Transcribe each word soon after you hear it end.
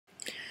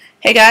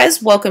Hey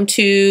guys, welcome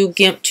to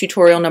Gimp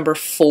tutorial number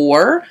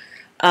 4.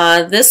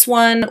 This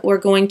one we're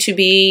going to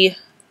be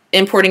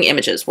importing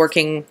images,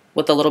 working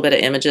with a little bit of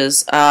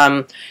images.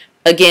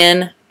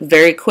 Again,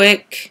 very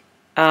quick,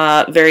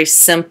 very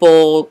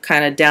simple,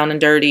 kind of down and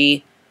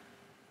dirty.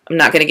 I'm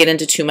not going to get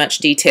into too much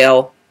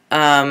detail.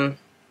 So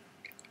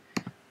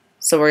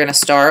we're going to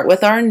start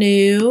with our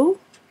new.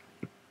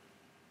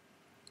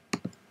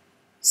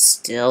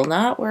 Still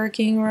not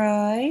working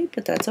right,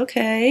 but that's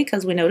okay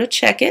because we know to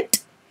check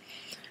it.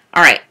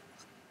 All right,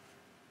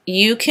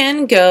 you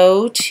can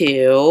go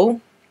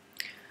to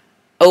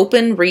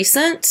Open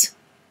Recent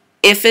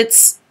if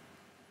it's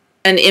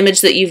an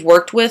image that you've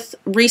worked with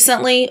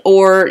recently,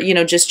 or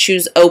just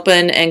choose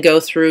Open and go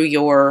through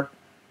your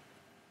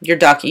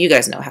doc. You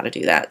guys know how to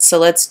do that. So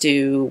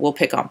we'll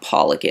pick on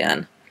Paul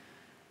again.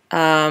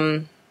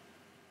 Or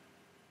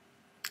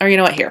you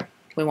know what? Here,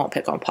 we won't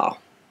pick on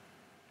Paul.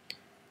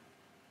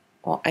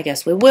 Well, I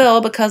guess we will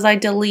because I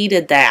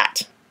deleted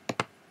that.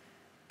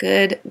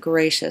 Good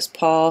gracious,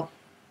 Paul.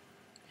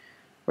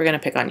 We're going to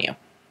pick on you.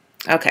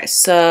 Okay,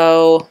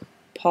 so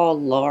Paul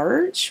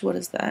Large, what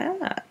is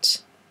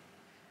that?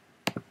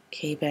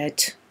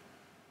 K-bet.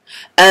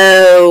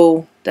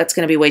 Oh, that's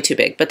going to be way too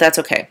big, but that's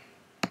okay.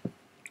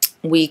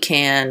 We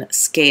can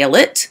scale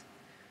it.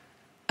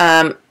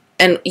 And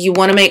you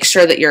want to make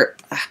sure that you're,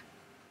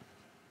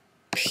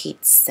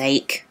 Pete's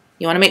sake,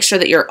 you want to make sure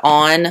that you're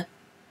on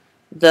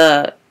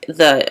the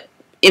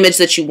image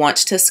that you want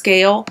to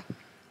scale.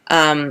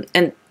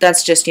 And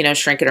that's just,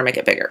 shrink it or make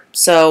it bigger.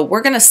 So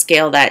we're going to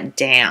scale that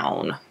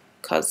down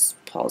because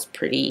Paul's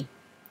pretty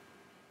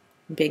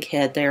big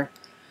head there.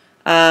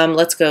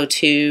 Let's go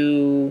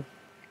to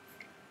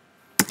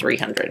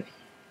 300.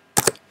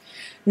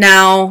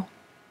 Now,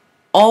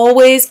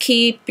 always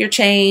keep your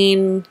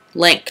chain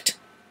linked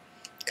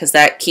because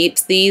that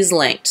keeps these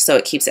linked. So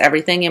it keeps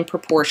everything in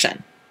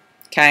proportion.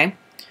 Okay?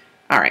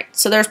 All right.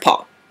 So there's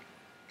Paul.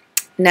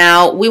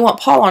 Now, we want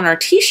Paul on our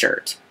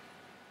t-shirt.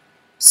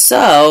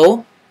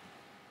 So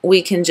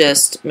we can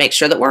just make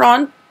sure that we're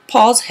on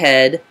Paul's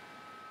head,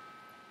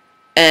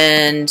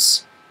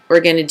 and we're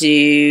going to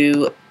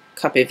do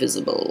copy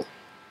visible.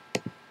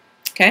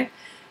 Okay,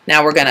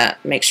 now we're going to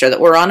make sure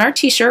that we're on our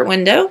t-shirt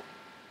window,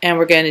 and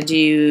we're going to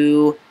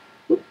do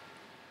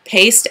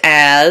paste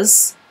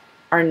as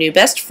our new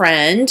best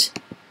friend,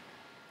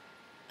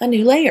 a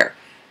new layer.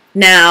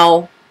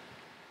 Now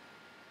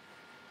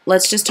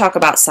let's just talk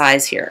about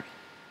size here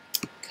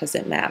because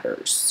it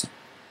matters.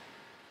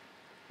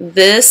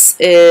 This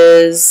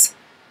is,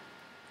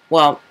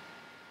 well,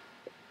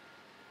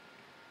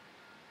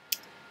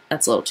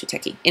 that's a little too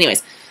techy.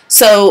 Anyways,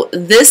 so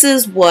this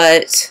is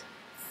what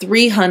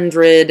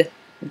 300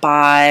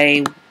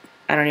 by,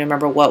 I don't even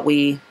remember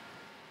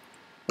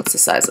what's the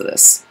size of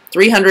this?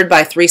 300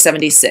 by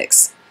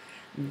 376.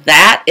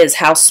 That is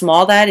how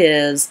small that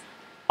is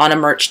on a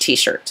merch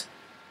t-shirt.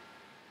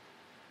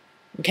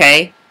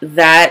 Okay,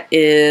 that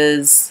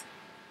is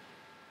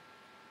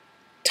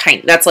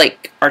tiny. That's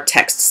like our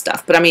text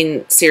stuff. But I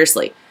mean,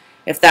 seriously,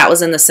 if that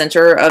was in the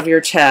center of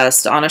your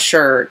chest on a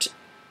shirt,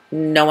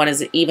 no one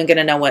is even going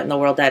to know what in the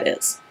world that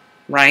is,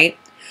 right?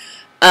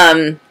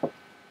 Now,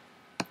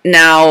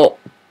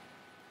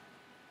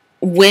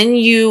 when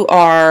you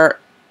are,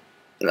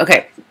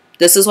 okay,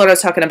 this is what I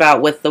was talking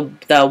about with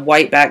the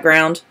white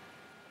background.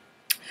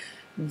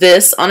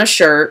 This on a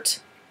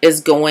shirt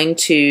is going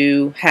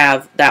to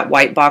have that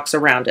white box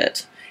around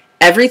it.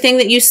 Everything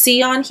that you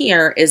see on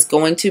here is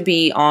going to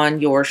be on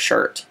your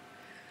shirt.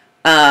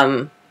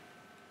 I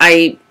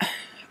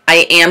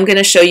am going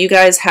to show you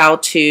guys how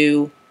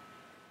to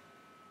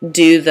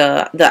do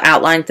the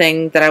outline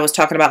thing that I was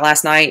talking about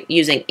last night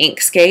using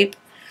Inkscape.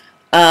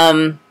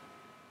 I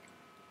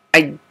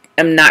am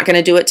not going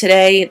to do it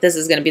today. This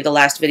is going to be the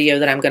last video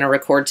that I'm going to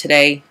record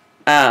today.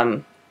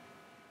 Because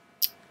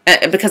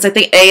I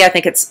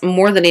think it's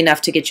more than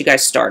enough to get you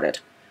guys started.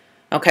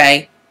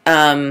 Okay.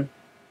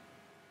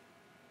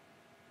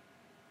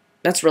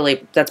 That's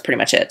pretty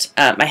much it.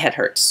 My head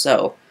hurts,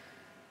 so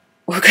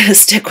we're going to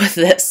stick with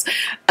this.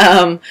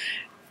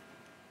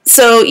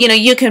 So,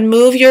 you can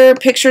move your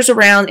pictures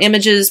around,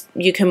 images,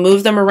 you can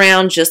move them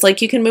around just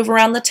like you can move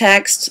around the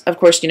text. Of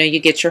course, you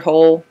get your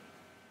whole,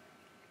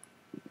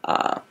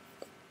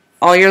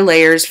 all your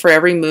layers for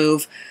every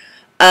move.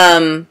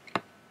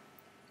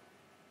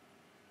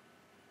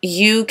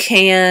 You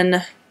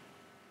can...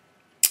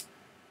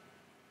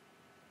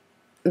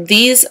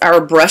 These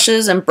are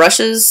brushes, and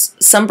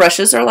some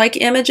brushes are like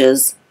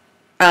images,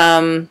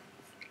 but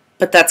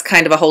that's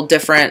kind of a whole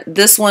different.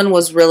 This one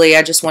was really,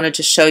 I just wanted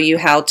to show you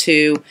how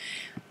to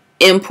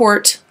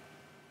import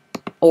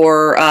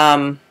or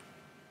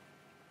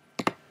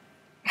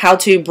how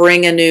to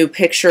bring a new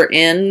picture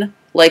in.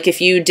 Like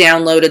if you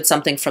downloaded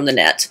something from the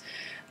net,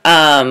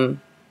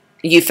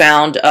 you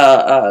found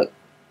a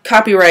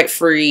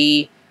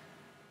copyright-free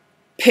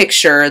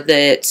picture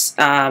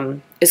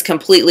that is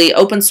completely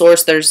open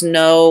source. There's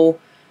no,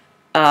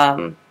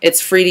 it's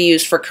free to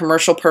use for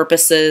commercial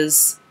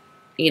purposes.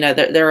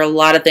 There are a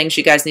lot of things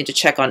you guys need to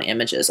check on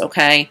images,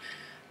 okay?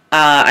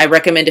 I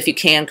recommend, if you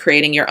can,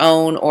 creating your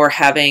own or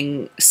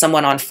having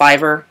someone on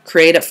Fiverr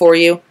create it for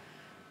you.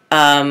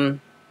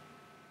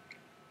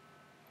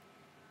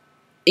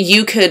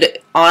 You could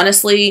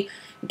honestly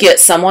get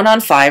someone on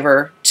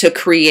Fiverr to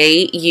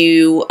create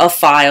you a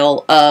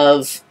file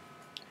of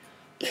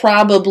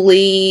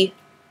probably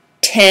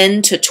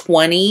 10 to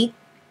 20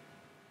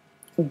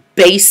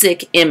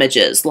 basic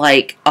images,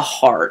 like a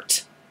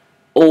heart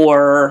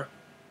or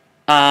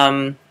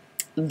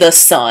the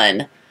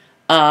sun,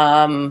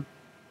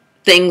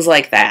 things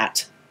like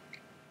that,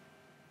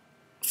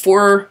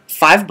 for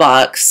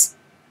 $5.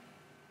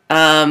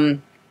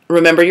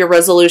 Remember your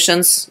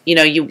resolutions. You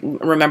know, you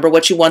remember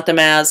what you want them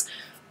as.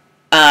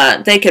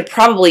 They could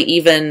probably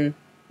even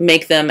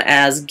make them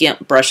as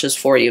GIMP brushes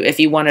for you if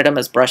you wanted them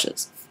as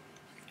brushes.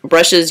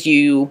 Brushes,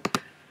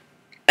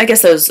 I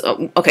guess those,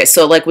 okay,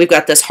 so like we've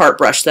got this heart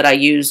brush that I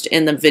used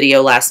in the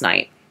video last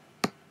night.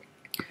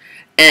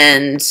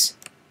 And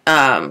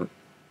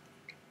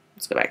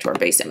let's go back to our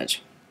base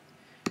image.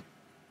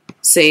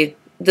 See,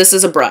 this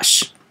is a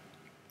brush.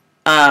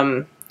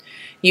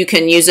 You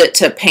can use it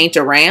to paint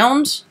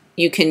around.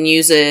 You can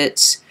use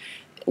it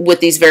with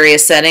these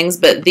various settings,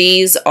 but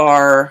these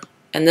are,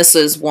 and this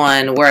is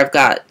one where I've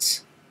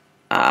got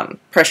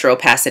pressure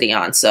opacity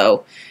on,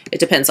 so it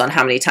depends on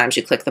how many times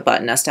you click the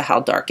button as to how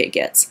dark it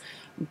gets.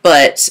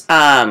 But,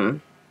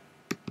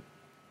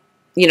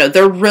 you know,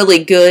 they're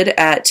really good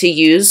to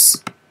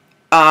use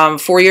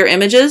for your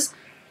images,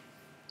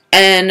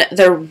 and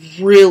they're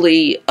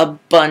really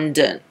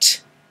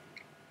abundant.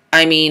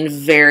 I mean,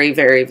 very,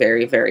 very,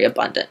 very, very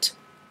abundant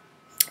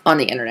on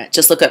the internet.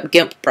 Just look up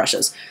GIMP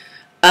brushes.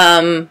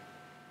 They're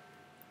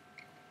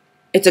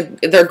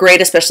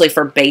great, especially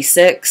for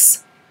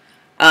basics.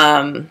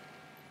 And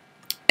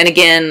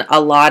again, a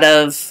lot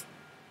of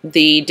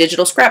the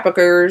digital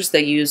scrapbookers,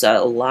 they use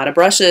a lot of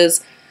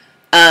brushes.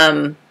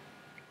 Yeah,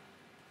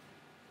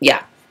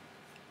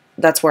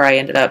 that's where I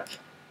ended up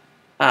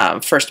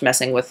first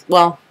messing with,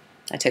 well,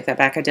 I take that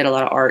back. I did a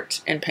lot of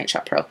art in Paint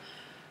Shop Pro.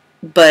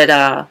 But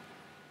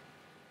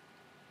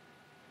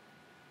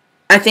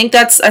I think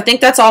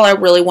that's all I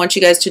really want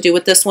you guys to do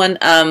with this one.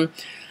 I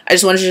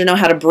just wanted you to know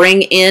how to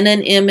bring in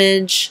an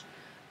image,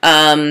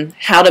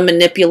 how to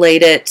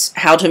manipulate it,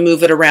 how to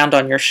move it around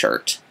on your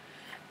shirt.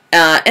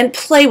 And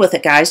play with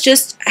it, guys.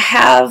 Just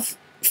have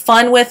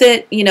fun with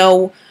it. You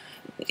know,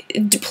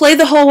 play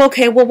the whole,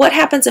 okay, well, what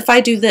happens if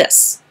I do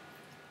this?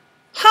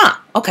 Huh,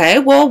 okay,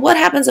 well, what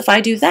happens if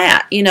I do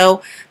that? You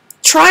know,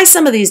 try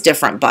some of these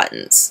different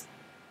buttons.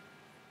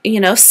 You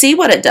know, see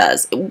what it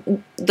does.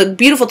 The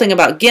beautiful thing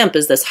about GIMP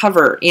is this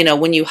hover. You know,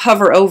 when you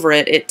hover over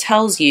it, it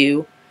tells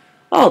you,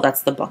 oh,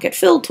 that's the bucket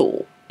fill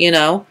tool, you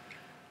know.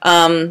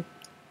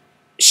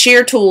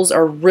 Shear tools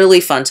are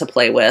really fun to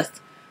play with.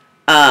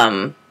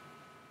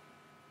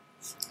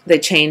 They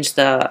change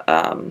the,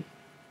 kind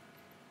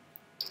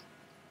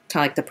of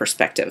like the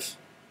perspective.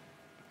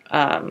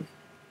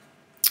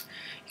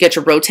 Get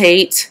your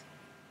rotate.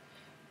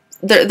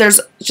 There's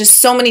just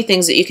so many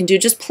things that you can do.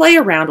 Just play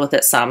around with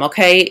it some,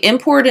 okay?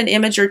 Import an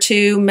image or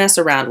two, mess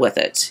around with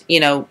it. You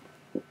know,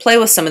 play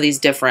with some of these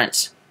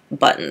different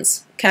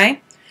buttons,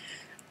 okay?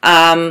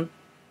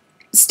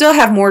 Still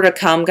have more to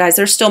come, guys.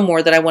 There's still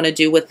more that I want to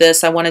do with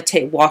this. I want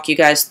to walk you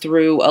guys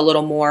through a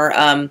little more,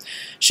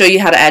 show you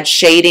how to add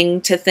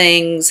shading to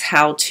things,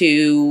 how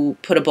to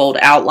put a bold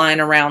outline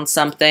around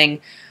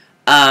something.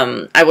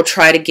 I will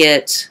try to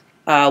get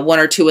one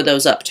or two of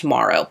those up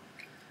tomorrow,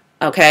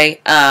 okay?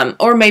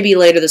 Or maybe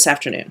later this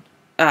afternoon.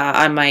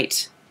 I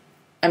might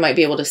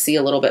be able to see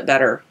a little bit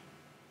better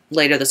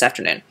later this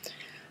afternoon.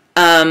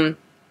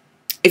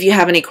 If you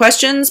have any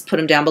questions, put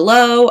them down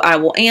below. I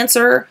will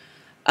answer.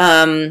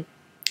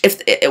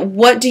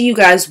 What do you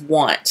guys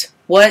want?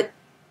 What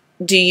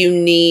do you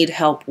need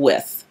help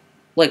with?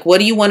 Like, what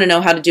do you want to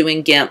know how to do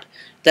in GIMP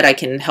that I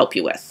can help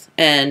you with?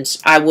 And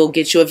I will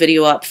get you a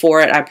video up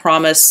for it. I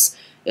promise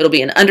it'll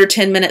be an under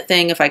 10-minute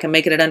thing if I can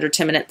make it an under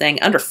 10-minute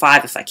thing, under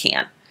 5 if I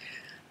can.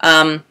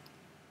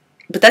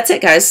 But that's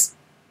it, guys.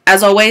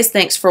 As always,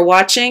 thanks for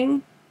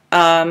watching,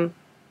 and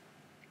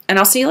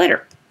I'll see you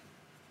later.